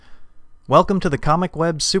Welcome to the Comic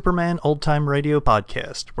Web Superman Old Time Radio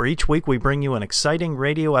Podcast, where each week we bring you an exciting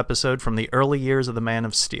radio episode from the early years of the Man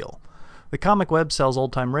of Steel. The Comic Web sells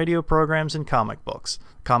old-time radio programs and comic books.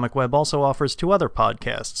 Comic Web also offers two other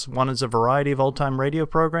podcasts. One is a variety of old-time radio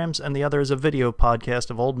programs, and the other is a video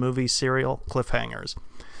podcast of old movies, serial cliffhangers.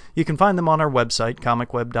 You can find them on our website,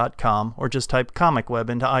 comicweb.com, or just type Comic Web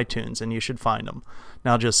into iTunes and you should find them.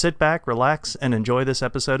 Now just sit back, relax, and enjoy this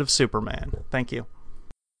episode of Superman. Thank you.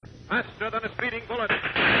 Faster than a speeding bullet.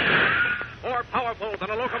 More powerful than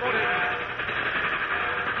a locomotive.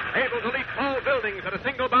 Able to leap tall buildings at a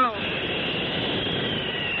single bound.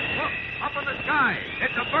 Look, up in the sky.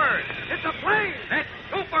 It's a bird. It's a plane. It's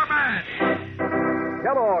Superman.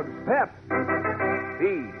 Kellogg's Pep.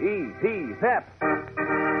 P-E-P, Pep.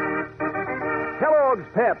 Kellogg's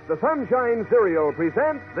Pep, the Sunshine Cereal,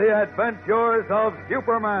 presents The Adventures of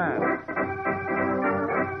Superman.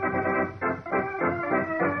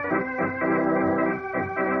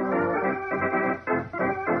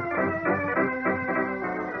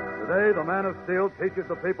 Today, the Man of Steel teaches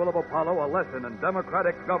the people of Apollo a lesson in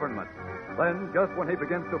democratic government. Then, just when he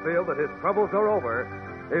begins to feel that his troubles are over,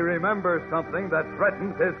 he remembers something that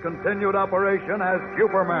threatens his continued operation as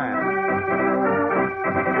Superman.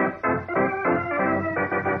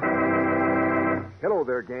 Hello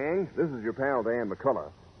there, gang. This is your pal, Dan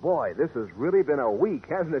McCullough. Boy, this has really been a week,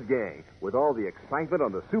 hasn't it, gang? With all the excitement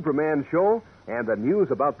on the Superman show and the news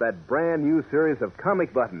about that brand new series of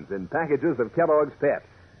comic buttons in packages of Kellogg's Pep.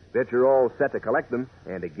 Bet you're all set to collect them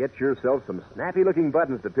and to get yourself some snappy-looking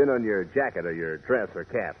buttons to pin on your jacket or your dress or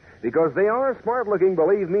cap. Because they are smart-looking,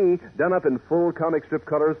 believe me, done up in full comic strip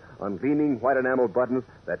colors on gleaming white enamel buttons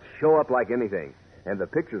that show up like anything. And the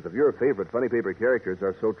pictures of your favorite funny paper characters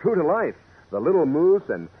are so true to life. The little Moose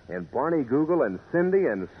and Barney Google and Cindy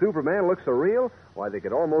and Superman look so real, why, they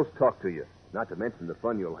could almost talk to you. Not to mention the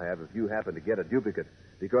fun you'll have if you happen to get a duplicate.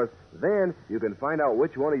 Because then you can find out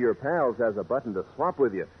which one of your pals has a button to swap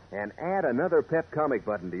with you and add another Pep comic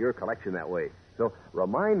button to your collection that way. So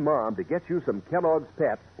remind Mom to get you some Kellogg's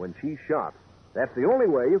Pep when she shops. That's the only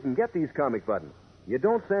way you can get these comic buttons. You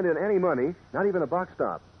don't send in any money, not even a box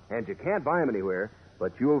stop. And you can't buy them anywhere,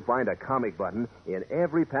 but you'll find a comic button in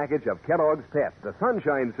every package of Kellogg's Pep, the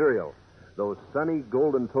Sunshine Cereal. Those sunny,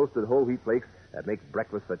 golden toasted whole wheat flakes that make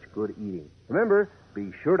breakfast such good eating. Remember, be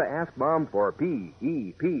sure to ask Mom for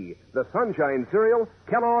P-E-P, the Sunshine Cereal,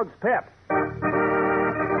 Kellogg's Pep. And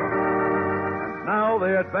now,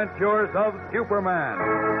 the adventures of Superman.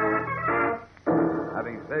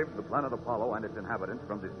 Having saved the planet Apollo and its inhabitants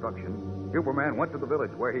from destruction, Superman went to the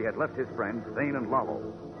village where he had left his friends, Thane and Lalo,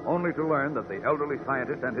 only to learn that the elderly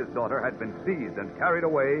scientist and his daughter had been seized and carried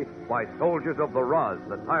away by soldiers of the Roz,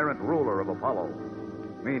 the tyrant ruler of Apollo.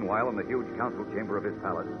 Meanwhile, in the huge council chamber of his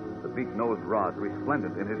palace, the beak-nosed Roz,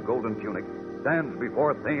 resplendent in his golden tunic, stands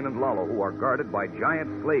before Thane and Lalo, who are guarded by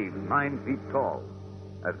giant slaves 9 feet tall.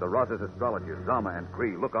 As the Roz's astrologers, Zama and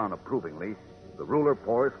Kree, look on approvingly, the ruler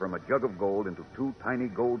pours from a jug of gold into 2 tiny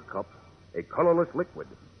gold cups a colorless liquid,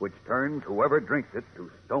 which turns whoever drinks it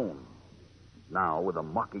to stone. Now, with a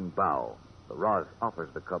mocking bow, the Roz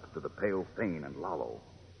offers the cups to the pale Thane and Lalo.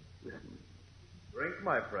 Listen. Drink,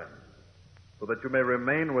 my friend, so that you may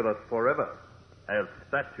remain with us forever as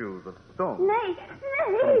statues of stone. Nay,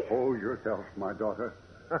 nay! Compose yourself, my daughter.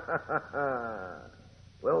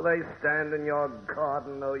 Will they stand in your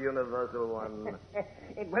garden, O Universal One?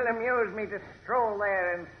 It will amuse me to stroll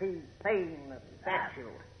there and see Thane, the statue.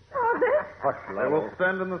 Father? Hush, They Lalo. will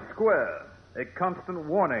stand in the square, a constant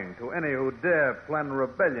warning to any who dare plan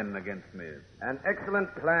rebellion against me. An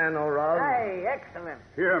excellent plan, O Roz. Aye, excellent.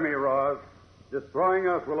 Hear me, Roz. Destroying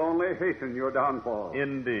us will only hasten your downfall.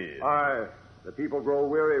 Indeed. Aye, the people grow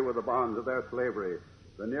weary with the bonds of their slavery.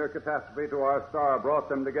 The near catastrophe to our star brought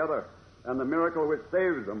them together, and the miracle which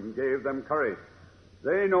saves them gave them courage.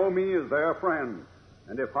 They know me as their friend,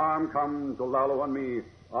 and if harm comes to Lalo and me,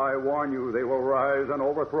 I warn you they will rise and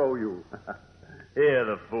overthrow you. Hear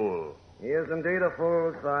the fool. He is indeed a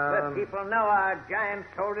fool, sire. The people know our giant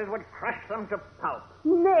soldiers would crush them to pulp.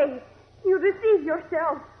 Nay, you deceive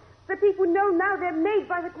yourself. The people know now they're made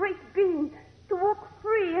by the great being to walk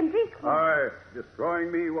free and equal. Aye,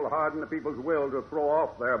 destroying me will harden the people's will to throw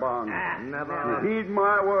off their bonds. Never. Heed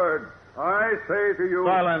my word. I say to you...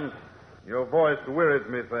 Silence. Your voice wearies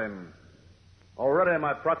me, Thane. Already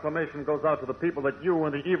my proclamation goes out to the people that you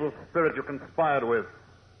and the evil spirit you conspired with,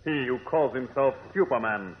 he who calls himself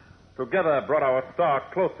Superman, together brought our star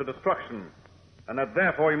close to destruction, and that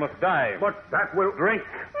therefore he must die. But that will... Drink.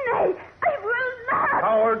 Nay, I will not!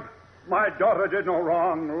 Coward! My daughter did no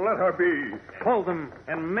wrong. Let her be. Hold them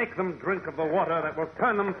and make them drink of the water that will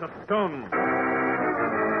turn them to stone.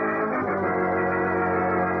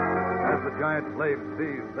 giant slaves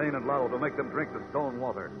seized Zane and Lalo to make them drink the stone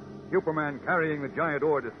water. Superman, carrying the giant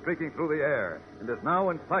ore, is streaking through the air and is now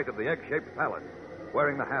in sight of the egg-shaped palace.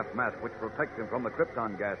 Wearing the half mask which protects him from the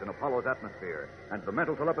krypton gas in Apollo's atmosphere, and the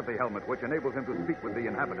mental telepathy helmet which enables him to speak with the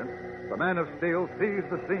inhabitants, the Man of Steel sees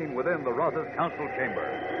the scene within the Roz's council chamber.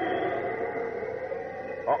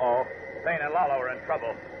 Uh-oh. Zane and Lalo are in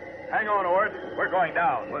trouble. Hang on, Ord. We're going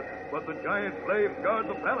down. But the giant slaves guard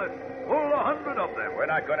the palace. Full 100 of them. We're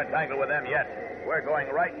not going to tangle with them yet. We're going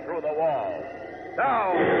right through the wall.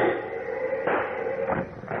 Down!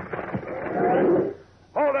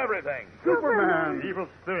 Hold everything. Superman! Evil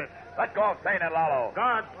spirit. Let go of Zane and Lalo.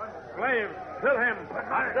 Guards, slaves, kill him.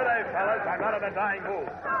 Not today, fellas. I'm not in a dying mood.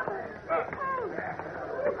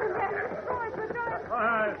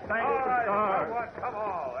 Come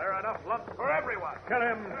on. There are enough lumps for everyone. Kill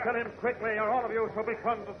him quickly, or all of you shall be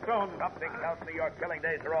turned to stone. Something tells me your killing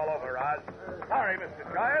days are all over, Oz. Sorry, Mr.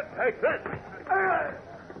 Giant. Take this.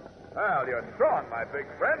 Well, you're strong, my big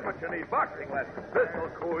friend, but you need boxing lessons. This will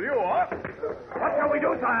cool you off. What shall we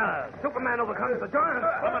do, sire? Superman overcomes the giant.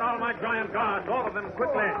 Summon all my giant guards, all of them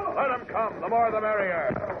quickly. Let them come. The more the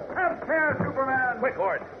merrier. Have care, Superman. Quick,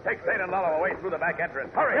 Ord. Take Zane and Lalo away through the back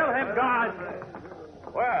entrance. Hurry. Kill him, guards.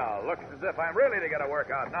 Well, looks as if I'm really to get a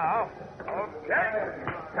workout now. Okay.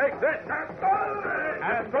 Take this.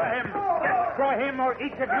 Destroy him. Destroy him, or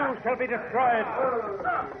each of you shall be destroyed.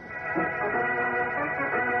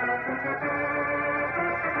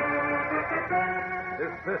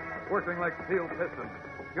 His fists working like steel pistons.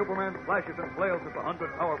 Superman slashes and flails at the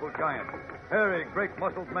 100 powerful giants. Hairy,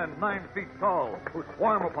 great-muscled men 9 feet tall who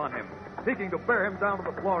swarm upon him, seeking to bear him down to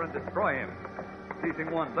the floor and destroy him.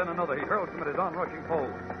 Seizing one, then another, he hurls them at his onrushing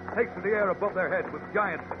foes, takes to the air above their heads with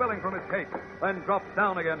giants spilling from his cape, then drops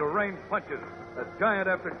down again to rain punches as giant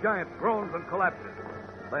after giant groans and collapses.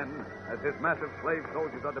 Then, as his massive slave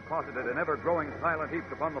soldiers are deposited in ever-growing silent heaps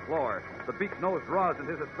upon the floor, the beak-nosed Roz and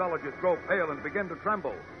his astrologers grow pale and begin to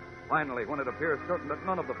tremble. Finally, when it appears certain that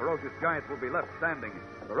none of the ferocious giants will be left standing,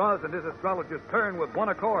 the Roz and his astrologers turn with one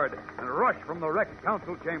accord and rush from the wrecked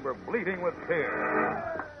council chamber, bleeding with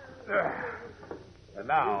tears. And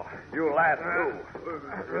now, you last two.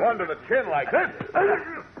 One to the chin like this.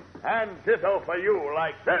 And ditto for you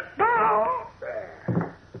like this.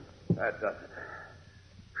 That does it.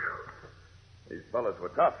 These fellas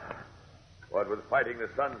were tough. What with fighting the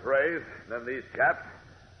sun's rays, and then these chaps,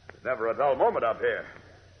 there's never a dull moment up here.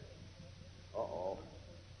 Uh-oh.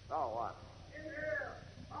 Now what? In here.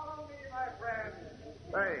 Follow me, my friend.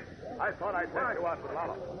 Say, I thought I'd send you out with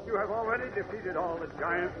Lalo. You have already defeated all the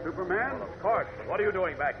giants, Superman. Well, of course. What are you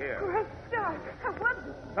doing back here? Great Star, how was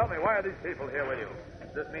it? Tell me, why are these people here with you?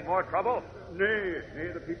 Does this mean more trouble? Nay,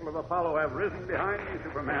 the people of Apollo have risen behind you,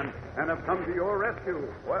 Superman, and have come to your rescue.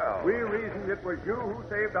 Well. We reasoned it was you who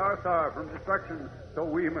saved our star from destruction, so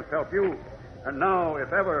we must help you. And now,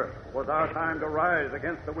 if ever, was our time to rise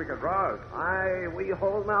against the wicked Roz. Aye, we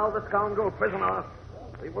hold now the scoundrel prisoner.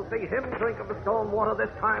 We will see him drink of the stone water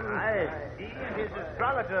this time. Aye, he and his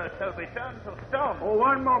astrologer shall be turned to stone. Oh,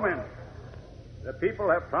 one moment. The people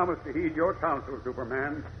have promised to heed your counsel,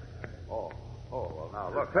 Superman. Well,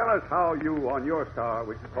 now, look. Tell us how you, on your star,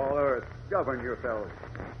 which is called Earth, govern yourselves,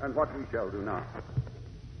 and what we shall do now.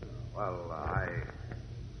 Well,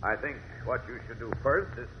 I think what you should do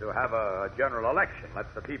first is to have a general election.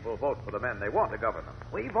 Let the people vote for the men they want to govern them.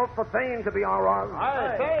 We vote for Thane to be our Roz.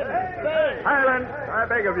 Aye, Silence, I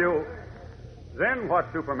beg of you. Then what,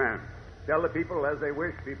 Superman? Shall the people, as they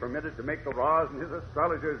wish, be permitted to make the Roz and his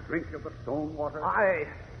astrologers drink of the stone water? Aye.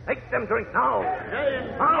 Make them drink now.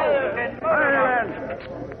 Silence!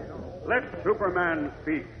 Let Superman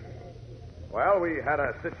speak. Well, we had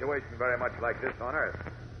a situation very much like this on Earth.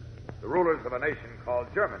 The rulers of a nation called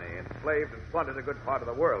Germany enslaved and plundered a good part of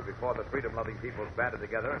the world before the freedom-loving peoples banded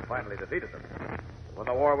together and finally defeated them. When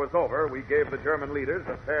the war was over, we gave the German leaders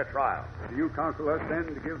a fair trial. Do you counsel us, then,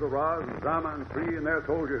 to give the Roz and Zama and Kree and their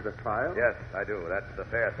soldiers a trial? Yes, I do. That's the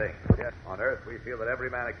fair thing. Yes, on Earth, we feel that every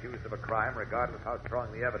man accused of a crime, regardless how strong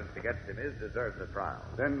the evidence against him is, deserves a trial.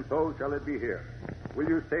 Then so shall it be here. Will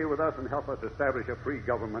you stay with us and help us establish a free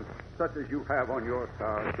government, such as you have on your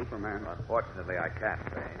star, Superman? Unfortunately, I can't,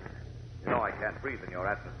 Thane. You know I can't breathe in your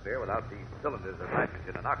atmosphere without these cylinders of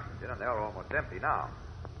nitrogen and oxygen, and they're almost empty now.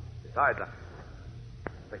 Besides,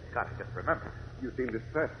 Thank God, I just remembered. You seem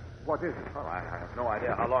distressed. What is it? Well, I have no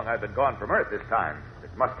idea how long I've been gone from Earth this time.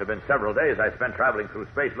 It must have been several days I spent traveling through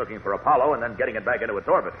space looking for Apollo and then getting it back into its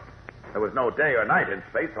orbit. There was no day or night in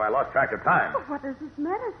space, so I lost track of time. Oh, what does this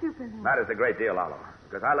matter, Superman? Matters a great deal, Lalo,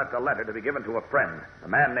 because I left a letter to be given to a friend, a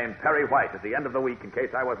man named Perry White, at the end of the week in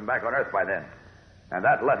case I wasn't back on Earth by then. And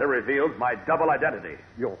that letter reveals my double identity.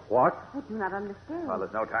 Your what? I do not understand. Well,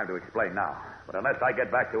 there's no time to explain now. But unless I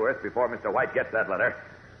get back to Earth before Mr. White gets that letter,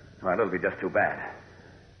 well, it'll be just too bad.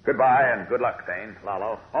 Goodbye and good luck, Thane,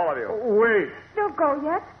 Lalo, all of you. Wait. Don't go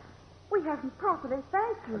yet. We haven't properly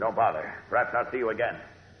thanked you. Don't bother. Perhaps I'll see you again.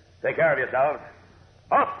 Take care of yourselves.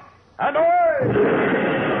 Up and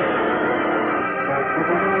away!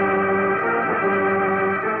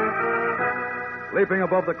 Leaping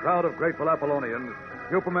above the crowd of grateful Apollonians,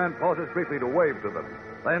 Superman pauses briefly to wave to them,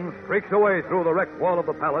 then streaks away through the wrecked wall of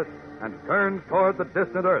the palace and turns toward the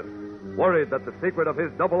distant Earth, worried that the secret of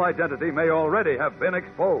his double identity may already have been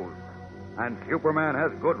exposed. And Superman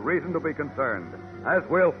has good reason to be concerned, as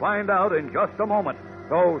we'll find out in just a moment.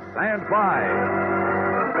 So stand by.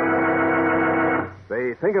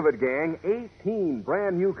 Say, think of it, gang. 18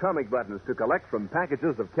 brand new comic buttons to collect from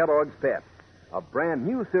packages of Kellogg's Pep. A brand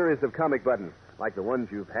new series of comic buttons, like the ones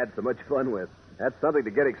you've had so much fun with. That's something to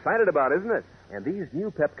get excited about, isn't it? And these new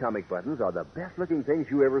Pep comic buttons are the best-looking things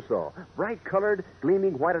you ever saw. Bright-colored,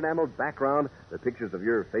 gleaming white enameled background, the pictures of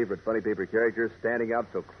your favorite funny paper characters standing out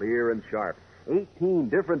so clear and sharp. 18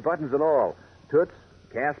 different buttons in all. Toots,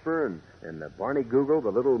 Casper, and Barney Google, the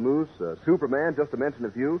little moose, Superman, just to mention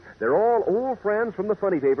a few. They're all old friends from the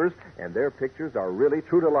funny papers, and their pictures are really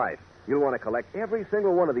true to life. You'll want to collect every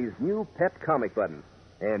single one of these new Pep comic buttons.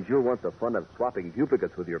 And you'll want the fun of swapping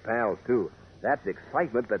duplicates with your pals, too. That's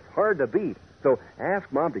excitement that's hard to beat. So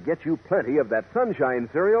ask Mom to get you plenty of that Sunshine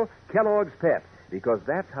cereal, Kellogg's Pep, because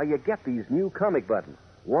that's how you get these new comic buttons.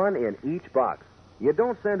 One in each box. You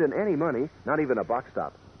don't send in any money, not even a box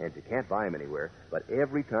stop, and you can't buy them anywhere. But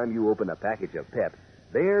every time you open a package of Pep,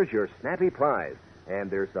 there's your snappy prize.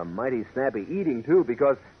 And there's some mighty snappy eating, too,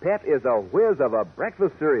 because Pep is a whiz of a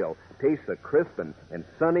breakfast cereal. Tastes so crisp and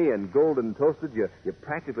sunny and golden toasted, you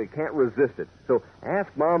practically can't resist it. So ask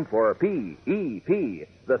Mom for P-E-P,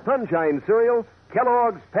 the Sunshine cereal,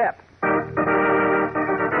 Kellogg's Pep.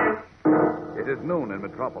 It is noon in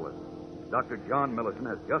Metropolis. Dr. John Millison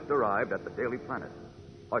has just arrived at the Daily Planet.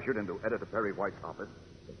 Ushered into Editor Perry White's office,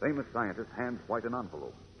 the famous scientist hands White an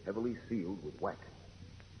envelope, heavily sealed with wax.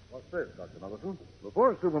 What's this, Dr. Millison?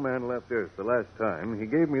 Before Superman left Earth the last time, he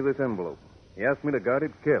gave me this envelope. He asked me to guard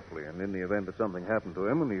it carefully, and in the event that something happened to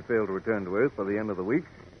him and he failed to return to Earth by the end of the week,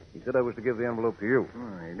 he said I was to give the envelope to you.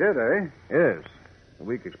 Oh, he did, eh? Yes. The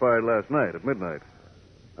week expired last night at midnight.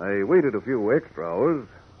 I waited a few extra hours,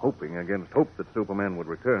 hoping against hope that Superman would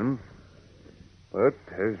return. But,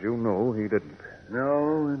 as you know, he didn't.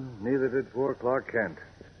 No, and neither did poor Clark Kent.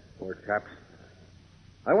 Poor chaps.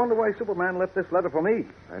 I wonder why Superman left this letter for me.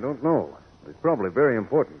 I don't know. It's probably very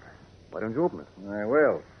important. Why don't you open it? I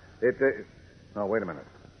will. No, wait a minute.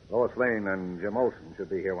 Lois Lane and Jim Olsen should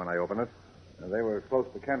be here when I open it. They were as close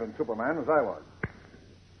to Kent and Superman as I was.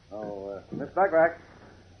 Oh, Miss Backrack,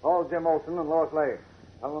 call Jim Olsen and Lois Lane.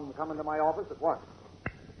 Tell them to come into my office at once.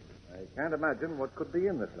 I can't imagine what could be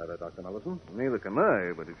in this letter, Dr. Millison. Neither can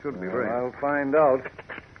I, but it should be very... I'll find out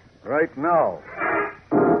right now.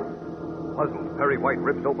 Puzzled, Perry White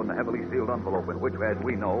rips open the heavily sealed envelope in which, as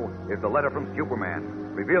we know, is the letter from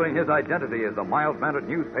Superman, revealing his identity as the mild-mannered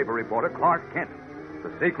newspaper reporter Clark Kent.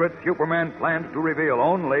 The secret Superman plans to reveal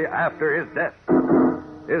only after his death.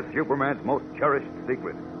 Is Superman's most cherished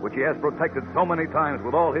secret, which he has protected so many times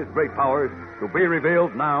with all his great powers, to be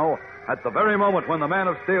revealed now, at the very moment when the Man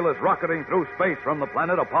of Steel is rocketing through space from the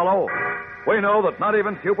planet Apollo? We know that not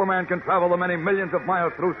even Superman can travel the many millions of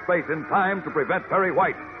miles through space in time to prevent Perry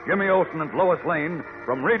White, Jimmy Olsen, and Lois Lane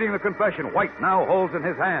from reading the confession White now holds in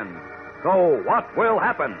his hand. So what will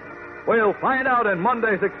happen? We'll find out in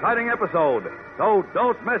Monday's exciting episode. So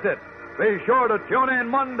don't miss it. Be sure to tune in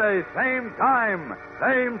Monday, same time,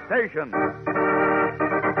 same station.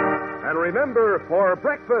 And remember, for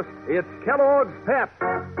breakfast, it's Kellogg's Pep.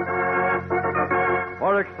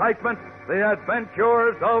 For excitement, the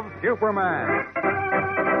adventures of Superman.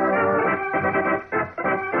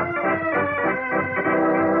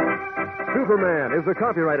 Superman is a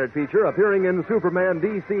copyrighted feature appearing in Superman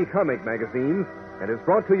DC comic magazines and is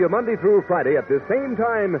brought to you Monday through Friday at this same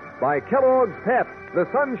time by Kellogg's Pep, the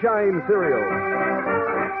Sunshine cereal.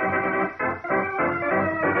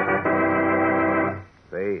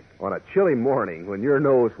 Say, on a chilly morning when your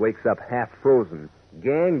nose wakes up half frozen,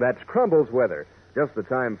 gang, that's Crumbles weather. Just the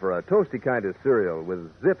time for a toasty kind of cereal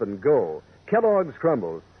with zip and go. Kellogg's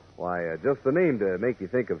Crumbles. Why, just the name to make you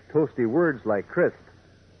think of toasty words like crisp,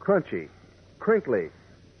 crunchy, crinkly.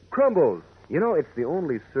 Crumbles. You know, it's the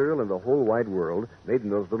only cereal in the whole wide world made in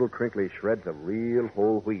those little crinkly shreds of real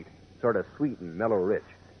whole wheat. Sort of sweet and mellow rich.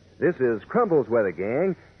 This is Crumbles weather,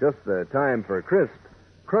 gang. Just the time for crisp,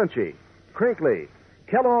 crunchy, crinkly.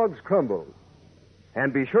 Kellogg's Crumbles.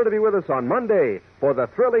 And be sure to be with us on Monday for the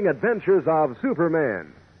thrilling adventures of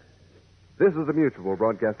Superman. This is the Mutual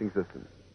Broadcasting System.